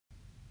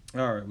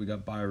All right, we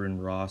got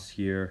Byron Ross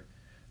here,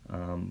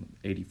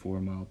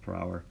 84 mile per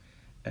hour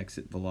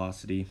exit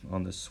velocity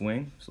on the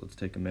swing. So let's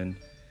take him in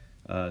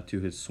to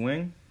his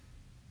swing.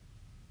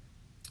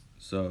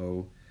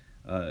 So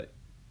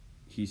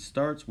he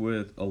starts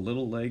with a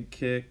little leg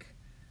kick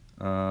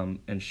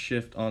and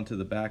shift onto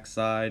the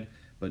backside,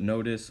 but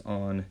notice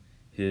on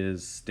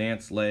his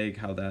stance leg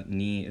how that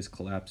knee is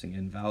collapsing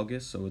in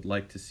valgus. So I'd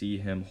like to see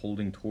him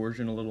holding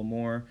torsion a little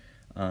more.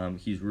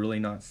 He's really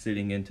not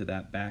sitting into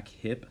that back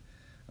hip.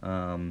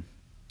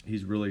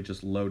 He's really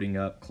just loading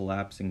up,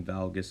 collapsing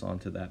valgus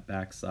onto that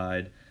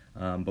backside.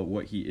 But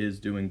what he is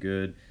doing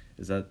good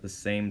is at the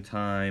same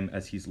time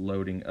as he's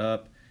loading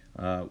up,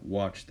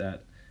 watch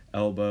that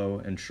elbow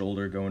and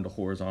shoulder go into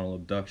horizontal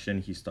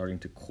abduction. He's starting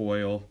to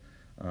coil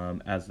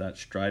as that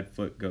stride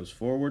foot goes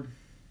forward.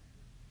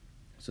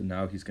 So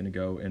now he's going to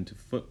go into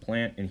foot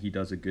plant, and he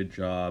does a good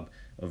job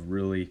of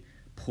really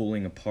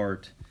pulling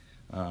apart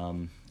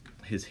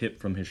his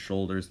hip from his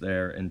shoulders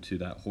there into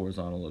that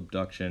horizontal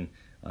abduction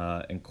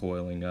and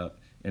coiling up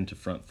into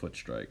front foot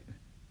strike.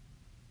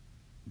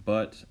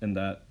 But in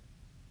that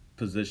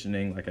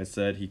positioning, like I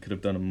said, he could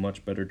have done a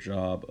much better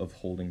job of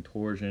holding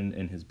torsion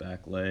in his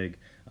back leg,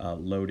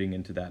 loading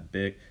into that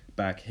big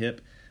back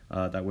hip.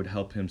 That would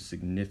help him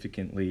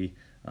significantly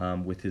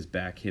with his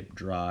back hip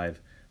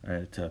drive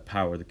to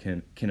power the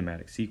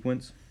kinematic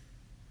sequence.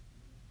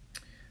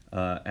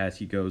 As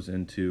he goes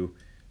into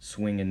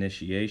swing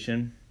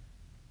initiation,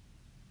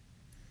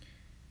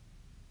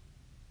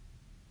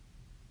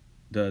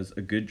 does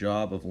a good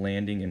job of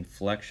landing in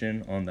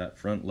flexion on that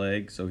front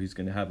leg, so he's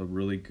going to have a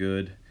really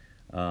good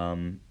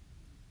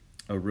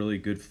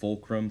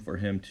fulcrum for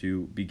him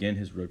to begin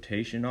his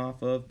rotation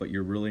off of, but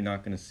you're really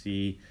not going to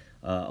see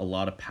a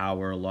lot of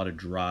power, a lot of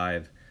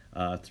drive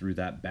through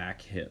that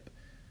back hip.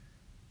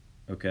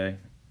 Okay,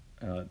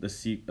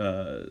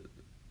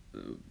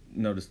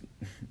 notice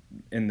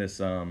in this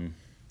the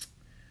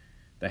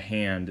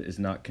hand is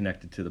not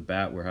connected to the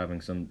bat. We're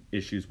having some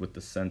issues with the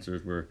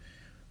sensors. We're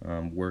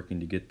working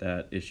to get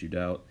that issued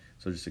out,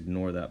 so just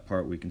ignore that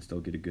part. We can still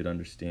get a good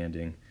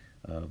understanding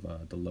of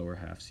the lower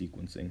half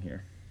sequencing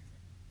here.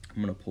 I'm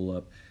going to pull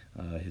up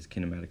his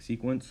kinematic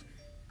sequence,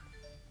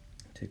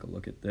 take a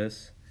look at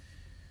this,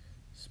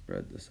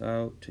 spread this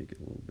out, take it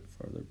a little bit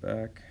farther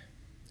back.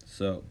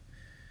 So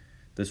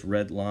this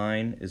red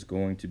line is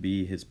going to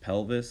be his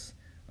pelvis.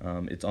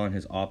 It's on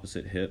his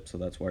opposite hip, so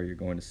that's why you're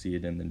going to see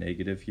it in the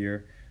negative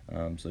here.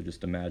 So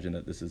just imagine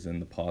that this is in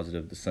the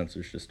positive. The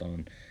sensor's just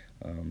on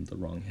the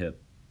wrong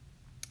hip.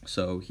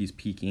 So he's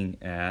peaking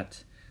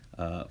at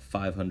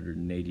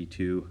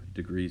 582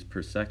 degrees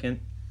per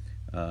second.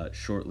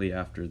 Shortly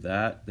after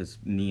that, this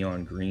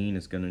neon green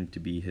is going to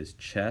be his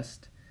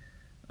chest,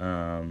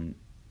 and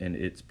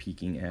it's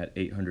peaking at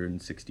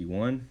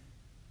 861.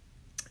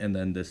 And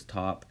then this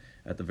top,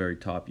 at the very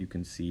top, you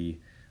can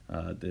see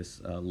this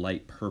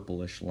light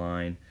purplish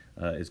line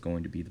is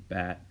going to be the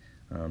bat.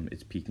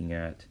 It's peaking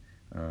at,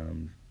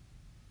 let's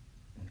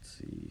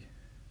see,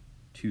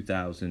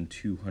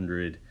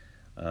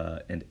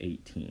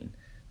 2,218.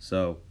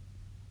 So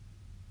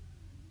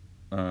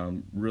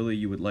really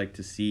you would like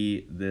to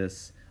see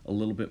this a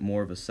little bit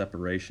more of a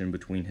separation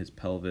between his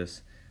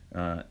pelvis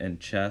and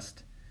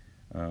chest,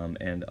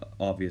 and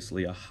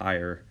obviously a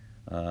higher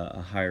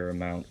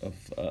amount of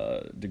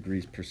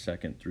degrees per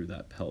second through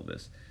that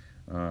pelvis.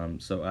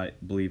 So I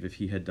believe if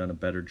he had done a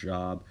better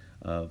job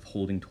of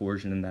holding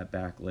torsion in that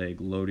back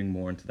leg, loading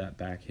more into that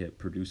back hip,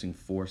 producing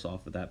force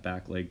off of that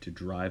back leg to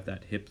drive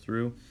that hip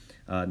through,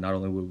 not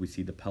only would we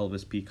see the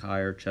pelvis peak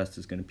higher, chest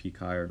is going to peak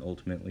higher, and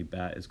ultimately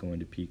bat is going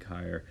to peak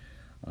higher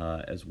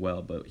as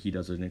well. But he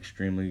does an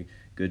extremely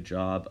good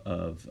job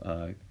of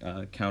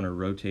counter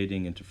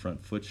rotating into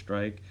front foot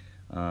strike,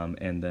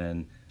 and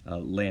then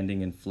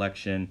landing in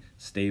flexion,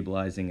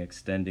 stabilizing,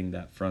 extending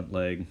that front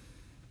leg,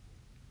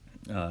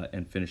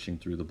 and finishing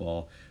through the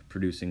ball,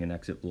 producing an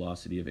exit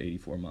velocity of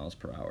 84 miles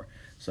per hour.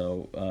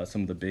 So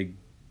some of the big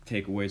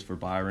takeaways for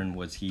Byron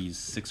was he's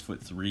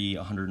 6'3",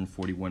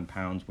 141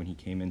 pounds when he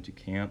came into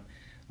camp.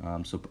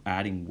 So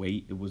adding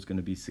weight, it was going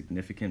to be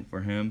significant for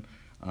him.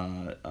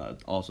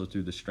 Also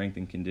through the strength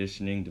and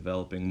conditioning,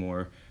 developing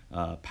more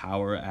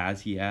power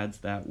as he adds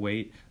that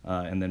weight,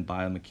 and then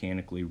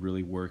biomechanically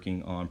really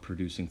working on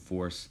producing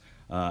force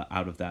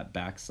out of that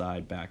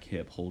backside, back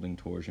hip, holding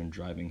torsion,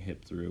 driving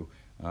hip through,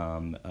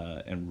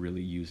 and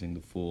really using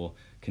the full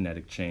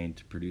kinetic chain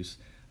to produce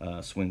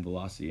swing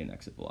velocity and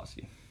exit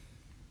velocity.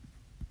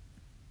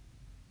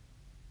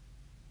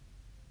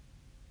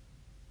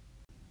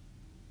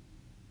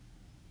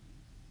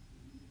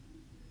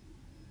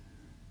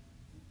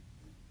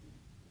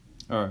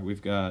 All right,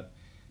 we've got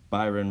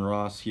Byron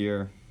Ross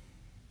here,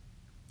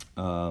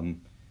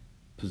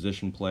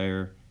 position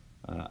player,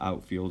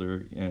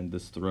 outfielder, and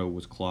this throw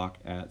was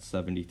clocked at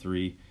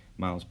 73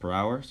 miles per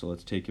hour. So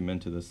let's take him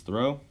into this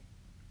throw.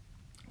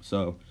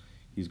 So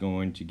he's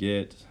going to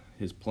get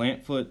his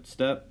plant foot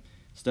step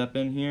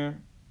in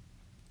here.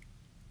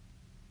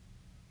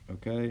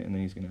 Okay, and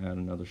then he's going to add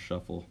another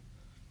shuffle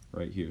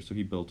right here. So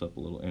he built up a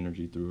little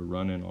energy through a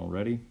run-in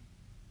already.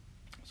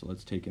 So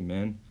let's take him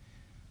in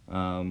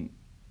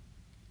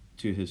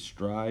to his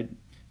stride.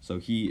 So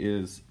he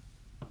is,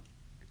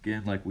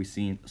 again, like we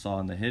saw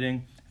in the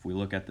hitting, if we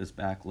look at this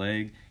back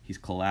leg, he's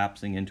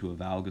collapsing into a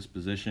valgus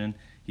position.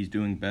 He's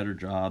doing a better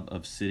job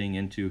of sitting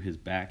into his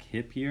back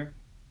hip here,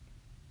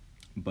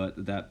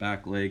 but that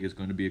back leg is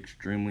going to be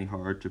extremely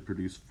hard to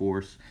produce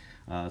force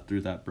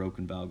through that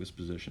broken valgus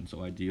position.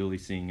 So ideally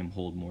seeing him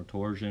hold more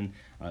torsion,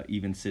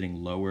 even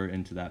sitting lower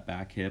into that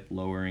back hip,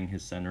 lowering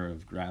his center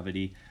of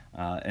gravity,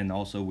 and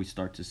also we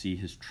start to see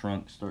his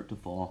trunk start to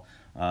fall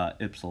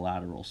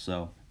ipsilateral.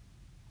 So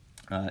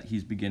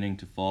he's beginning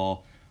to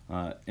fall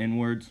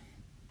inwards,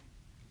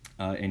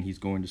 and he's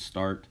going to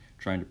start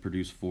trying to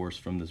produce force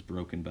from this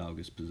broken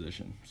valgus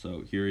position.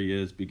 So here he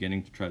is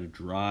beginning to try to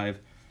drive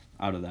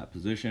out of that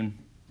position.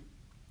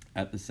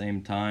 At the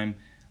same time,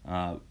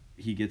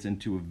 he gets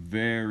into a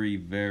very,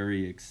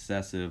 very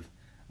excessive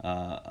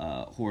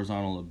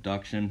horizontal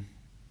abduction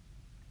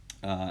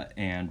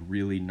and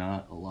really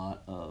not a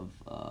lot of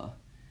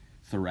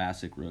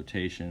thoracic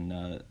rotation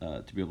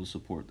to be able to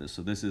support this.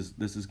 So this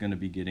is going to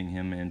be getting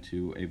him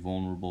into a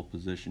vulnerable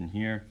position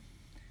here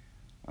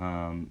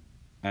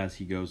as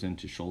he goes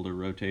into shoulder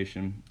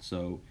rotation.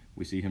 So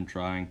we see him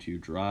trying to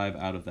drive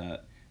out of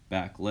that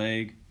back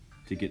leg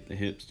to get the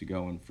hips to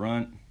go in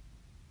front.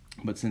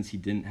 But since he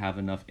didn't have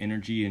enough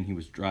energy and he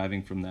was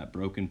driving from that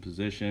broken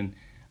position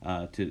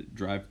to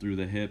drive through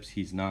the hips,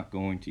 he's not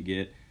going to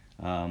get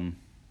a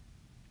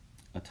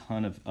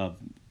ton of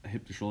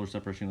hip to shoulder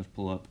separation. Let's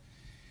pull up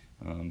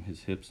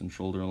his hips and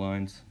shoulder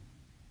lines.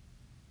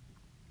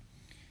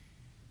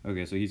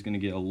 Okay, so he's going to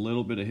get a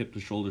little bit of hip to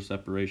shoulder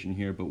separation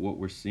here, but what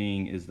we're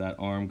seeing is that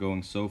arm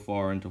going so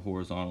far into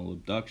horizontal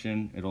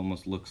abduction, it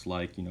almost looks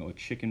like, you know, a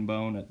chicken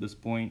bone at this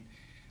point,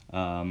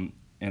 and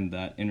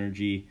that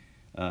energy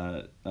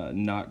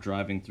not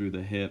driving through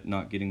the hip,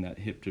 not getting that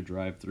hip to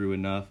drive through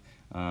enough.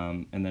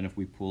 And then if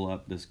we pull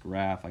up this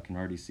graph, I can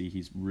already see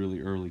he's really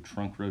early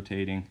trunk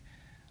rotating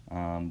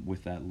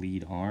with that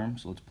lead arm.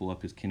 So let's pull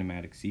up his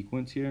kinematic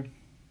sequence here.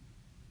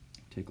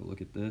 Take a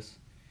look at this.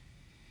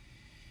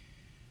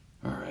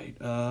 All right,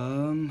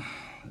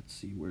 let's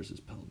see, where's his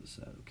pelvis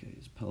at? Okay,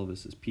 his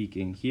pelvis is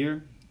peaking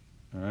here.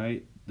 All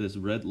right, this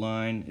red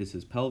line is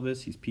his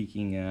pelvis. He's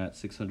peaking at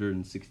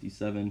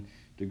 667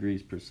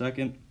 degrees per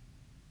second.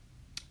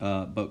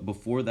 But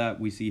before that,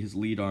 we see his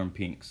lead arm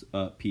peak.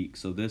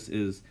 So this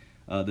is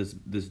this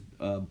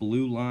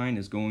blue line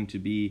is going to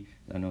be,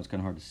 I know it's kind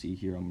of hard to see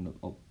here,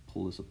 I'll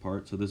pull this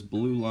apart. So this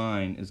blue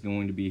line is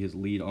going to be his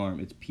lead arm.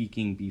 It's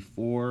peaking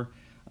before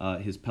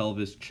his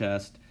pelvis,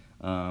 chest,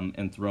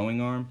 and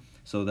throwing arm.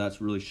 So that's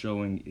really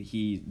showing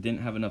he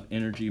didn't have enough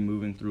energy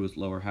moving through his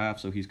lower half,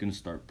 so he's going to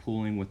start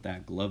pulling with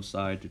that glove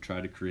side to try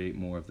to create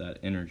more of that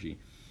energy.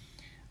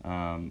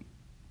 Then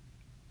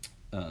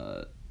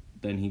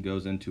he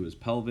goes into his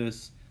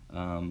pelvis,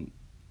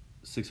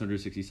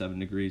 667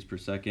 degrees per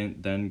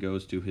second, then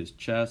goes to his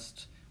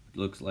chest, which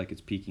looks like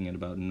it's peaking at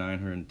about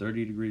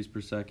 930 degrees per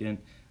second,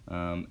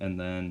 and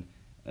then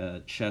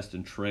chest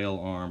and trail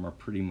arm are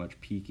pretty much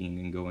peaking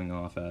and going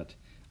off at,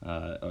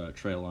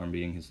 trail arm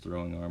being his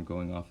throwing arm,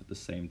 going off at the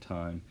same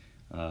time.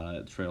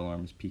 Trail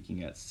arm is peaking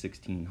at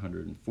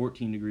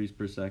 1614 degrees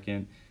per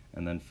second,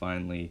 and then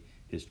finally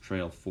his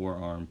trail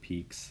forearm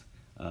peaks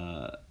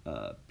at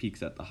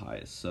the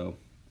highest. So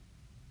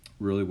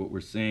really what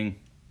we're seeing,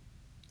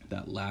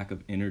 that lack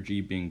of energy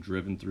being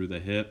driven through the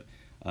hip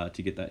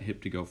to get that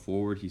hip to go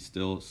forward. He's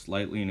still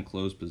slightly in a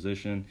closed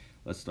position.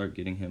 Let's start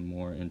getting him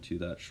more into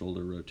that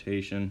shoulder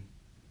rotation.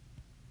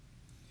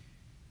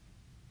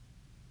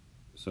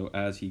 So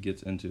as he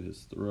gets into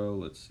his throw,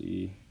 let's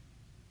see,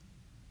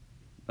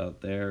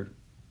 about there,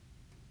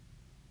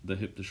 the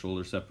hip to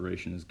shoulder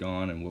separation is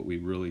gone, and what we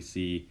really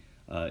see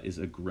is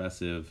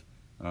aggressive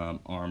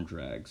arm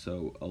drag.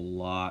 So a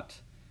lot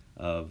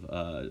of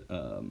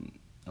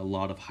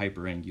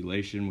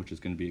hyperangulation, which is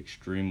going to be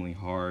extremely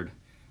hard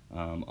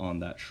on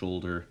that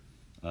shoulder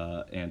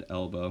and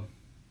elbow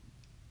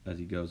as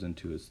he goes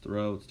into his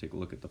throw. Let's take a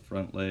look at the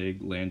front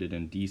leg. Landed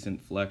in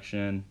decent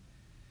flexion.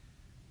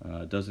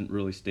 Doesn't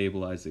really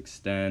stabilize,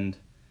 extend,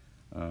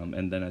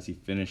 and then as he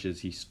finishes,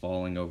 he's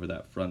falling over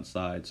that front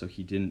side. So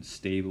he didn't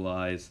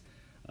stabilize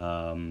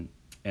and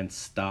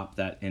stop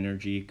that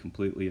energy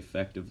completely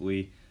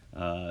effectively,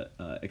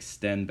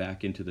 extend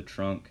back into the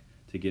trunk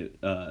to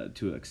get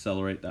to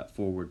accelerate that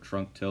forward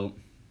trunk tilt,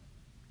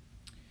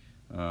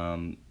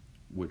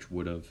 which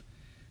would have,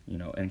 you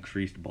know,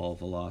 increased ball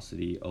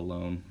velocity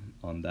alone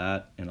on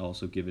that, and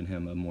also given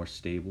him a more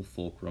stable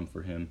fulcrum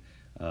for him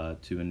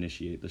to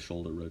initiate the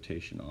shoulder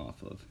rotation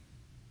off of.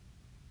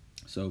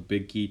 So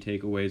big key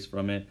takeaways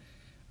from it.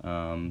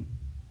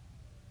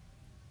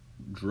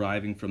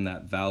 Driving from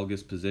that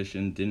valgus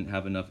position, didn't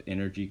have enough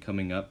energy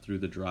coming up through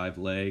the drive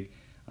leg.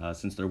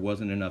 Since there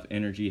wasn't enough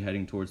energy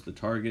heading towards the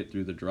target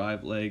through the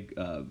drive leg,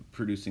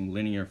 producing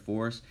linear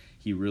force,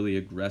 he really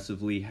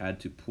aggressively had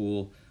to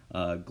pull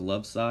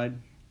glove side,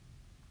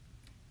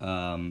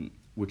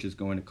 which is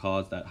going to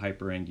cause that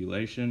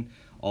hyperangulation.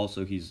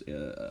 Also, he's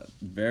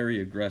very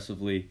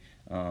aggressively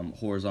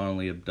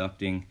horizontally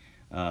abducting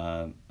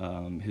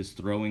his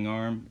throwing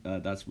arm.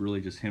 That's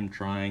really just him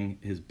trying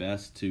his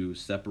best to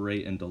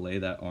separate and delay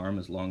that arm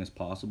as long as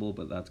possible,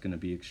 but that's going to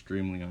be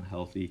extremely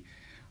unhealthy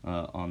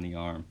on the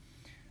arm.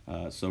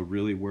 So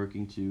really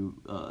working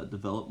to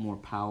develop more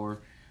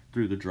power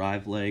through the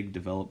drive leg,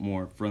 develop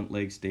more front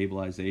leg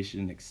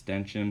stabilization,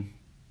 extension,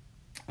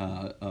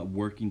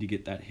 working to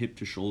get that hip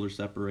to shoulder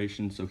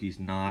separation so he's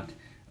not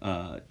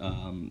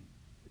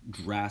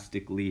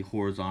drastically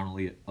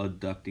horizontally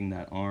adducting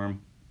that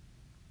arm,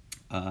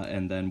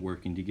 and then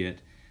working to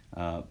get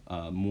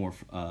more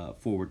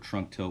forward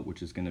trunk tilt,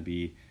 which is going to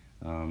be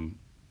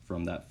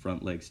from that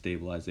front leg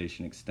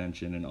stabilization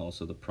extension, and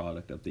also the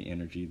product of the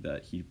energy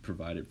that he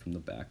provided from the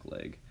back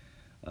leg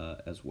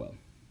as well.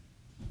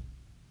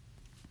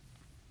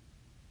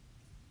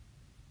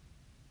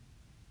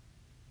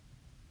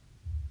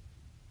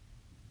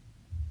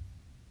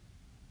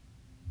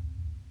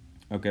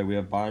 Okay, we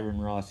have Byron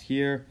Ross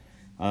here.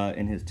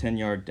 In his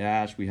 10-yard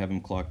dash, we have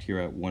him clocked here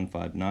at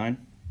 1:59.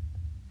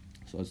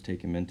 So let's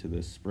take him into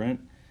this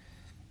sprint.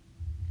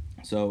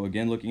 So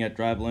again, looking at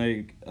drive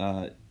leg,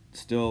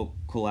 still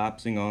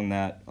collapsing on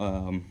that,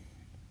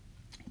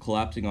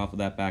 collapsing off of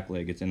that back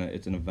leg. It's in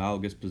a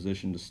valgus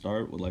position to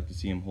start. Would like to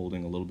see him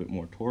holding a little bit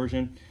more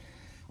torsion.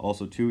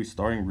 Also, too, he's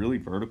starting really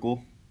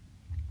vertical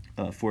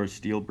for a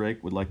steel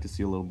break. Would like to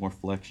see a little more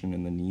flexion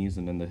in the knees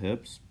and in the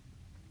hips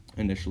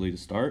initially to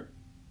start.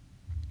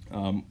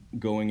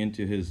 Going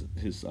into his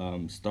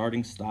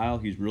starting style,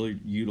 he's really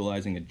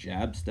utilizing a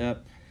jab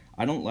step.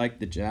 I don't like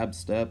the jab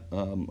step. A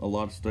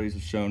lot of studies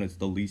have shown it's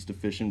the least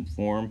efficient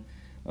form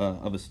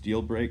of a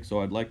steel break,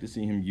 so I'd like to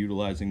see him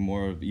utilizing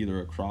more of either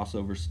a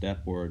crossover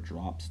step or a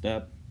drop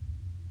step.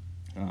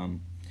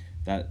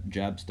 That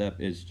jab step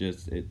is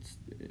just,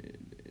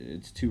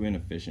 it's too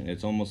inefficient.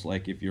 It's almost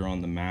like if you're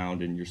on the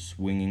mound and you're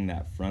swinging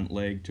that front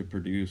leg to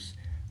produce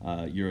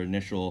your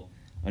initial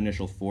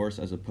force,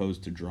 as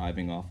opposed to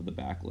driving off of the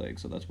back leg.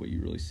 So that's what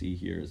you really see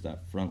here, is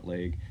that front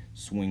leg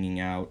swinging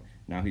out.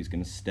 Now he's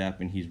going to step,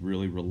 and he's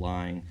really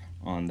relying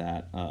on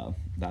that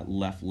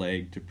left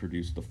leg to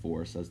produce the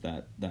force, as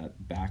that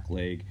back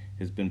leg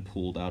has been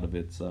pulled out of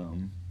its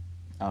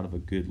out of a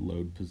good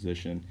load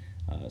position.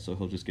 So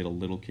he'll just get a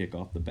little kick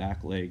off the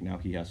back leg. Now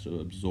he has to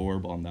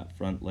absorb on that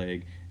front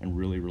leg and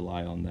really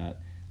rely on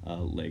that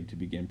leg to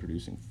begin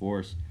producing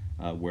force.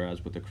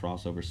 Whereas with a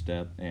crossover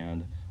step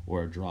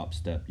or a drop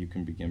step, you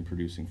can begin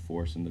producing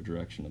force in the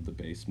direction of the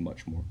base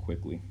much more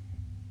quickly.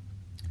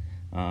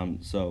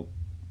 So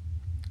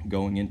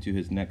going into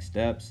his next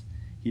steps,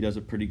 he does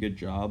a pretty good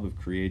job of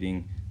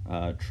creating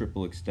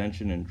triple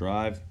extension and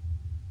drive.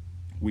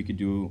 We could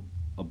do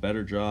a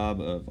better job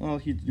of, well,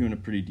 he's doing a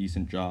pretty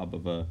decent job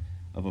of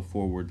a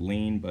forward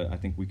lean, but I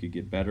think we could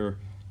get better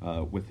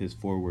with his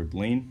forward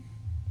lean.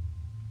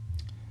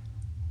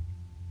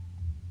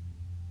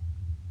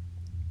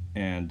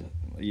 And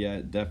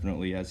yeah,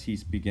 definitely as he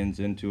begins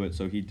into it,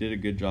 so he did a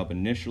good job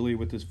initially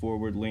with his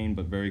forward lean,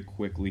 but very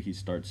quickly he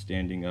starts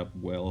standing up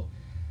well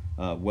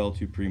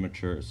too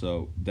premature.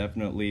 So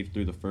definitely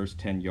through the first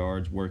 10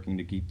 yards, working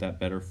to keep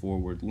that better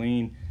forward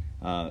lean,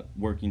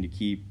 working to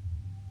keep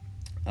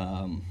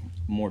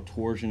more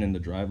torsion in the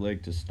drive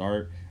leg to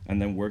start,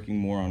 and then working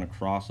more on a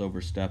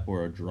crossover step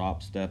or a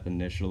drop step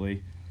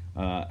initially,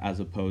 as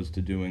opposed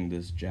to doing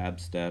this jab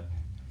step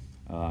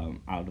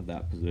out of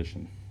that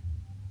position.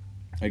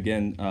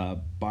 Again,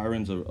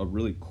 Byron's a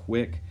really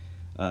quick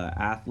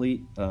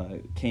athlete,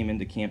 came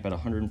into camp at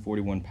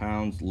 141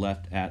 pounds,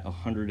 left at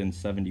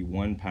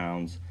 171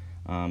 pounds.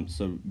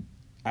 So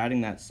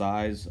adding that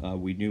size,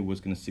 we knew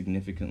was going to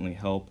significantly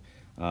help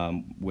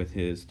with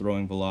his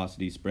throwing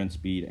velocity, sprint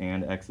speed,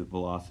 and exit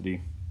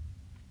velocity.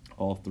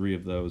 All three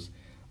of those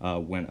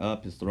went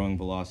up. His throwing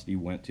velocity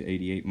went to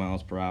 88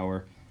 miles per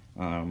hour.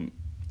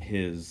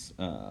 His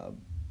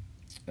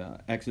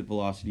exit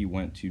velocity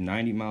went to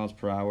 90 miles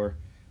per hour.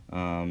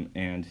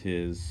 And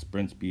his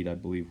sprint speed, I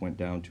believe, went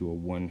down to a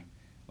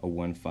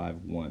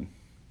 1:51.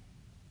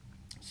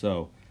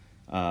 So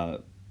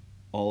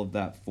all of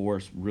that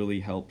force really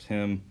helped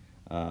him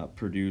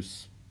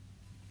produce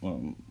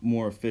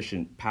more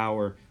efficient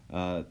power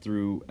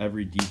through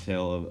every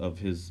detail of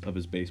his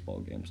baseball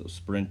game. So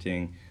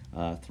sprinting,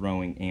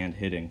 throwing, and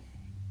hitting.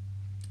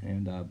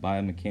 And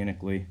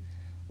biomechanically,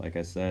 like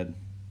I said,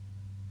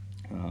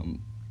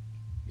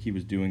 he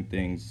was doing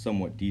things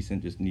somewhat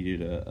decent, just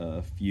needed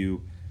a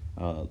few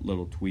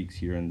little tweaks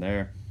here and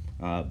there,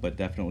 but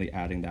definitely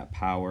adding that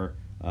power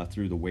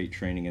through the weight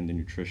training and the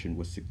nutrition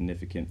was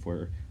significant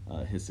for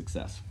his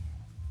success.